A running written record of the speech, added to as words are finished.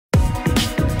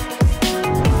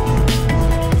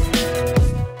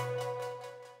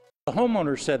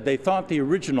homeowners said they thought the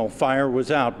original fire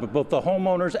was out, but both the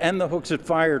homeowners and the Hooksett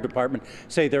Fire Department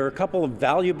say there are a couple of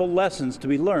valuable lessons to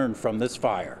be learned from this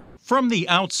fire. From the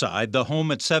outside, the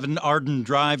home at 7 Arden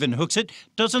Drive in Hooksett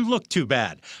doesn't look too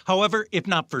bad. However, if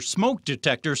not for smoke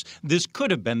detectors, this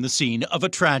could have been the scene of a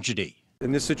tragedy.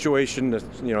 In this situation,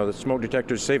 the smoke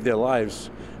detectors saved their lives.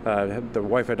 The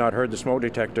wife had not heard the smoke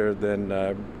detector, then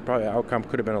probably the outcome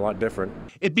could have been a lot different.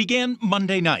 It began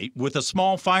Monday night with a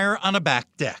small fire on a back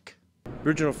deck. The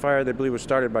original fire, they believe, was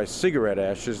started by cigarette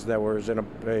ashes that was in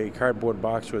a cardboard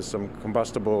box with some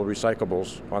combustible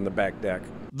recyclables on the back deck.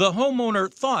 The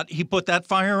homeowner thought he put that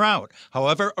fire out.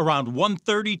 However, around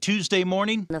 1:30 Tuesday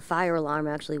morning, the fire alarm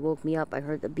actually woke me up. I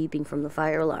heard the beeping from the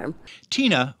fire alarm.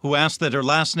 Tina, who asked that her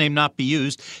last name not be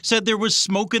used, said there was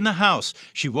smoke in the house.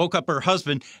 She woke up her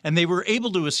husband, and they were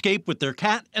able to escape with their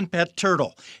cat and pet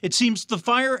turtle. It seems the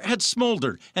fire had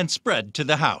smoldered and spread to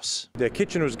the house. The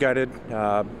kitchen was gutted.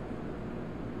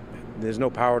 There's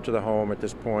no power to the home at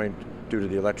this point due to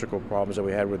the electrical problems that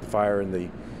we had with the fire in the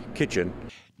kitchen.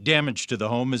 Damage to the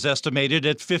home is estimated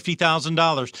at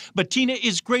 $50,000, but Tina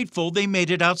is grateful they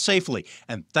made it out safely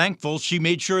and thankful she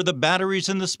made sure the batteries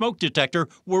in the smoke detector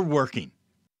were working.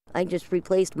 I just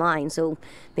replaced mine, so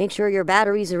make sure your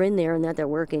batteries are in there and that they're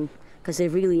working, because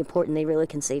they're really important. They really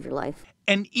can save your life.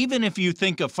 And even if you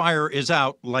think a fire is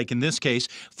out, like in this case,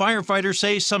 firefighters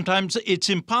say sometimes it's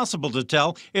impossible to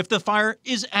tell if the fire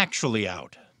is actually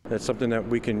out. That's something that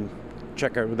we can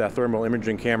check out with our thermal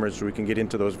imaging cameras, so we can get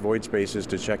into those void spaces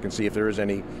to check and see if there is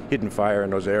any hidden fire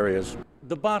in those areas.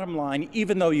 The bottom line,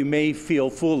 even though you may feel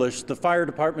foolish, the fire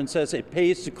department says it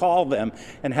pays to call them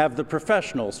and have the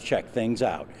professionals check things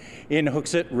out. In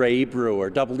Hooksett, Ray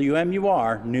Brewer,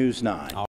 WMUR News 9.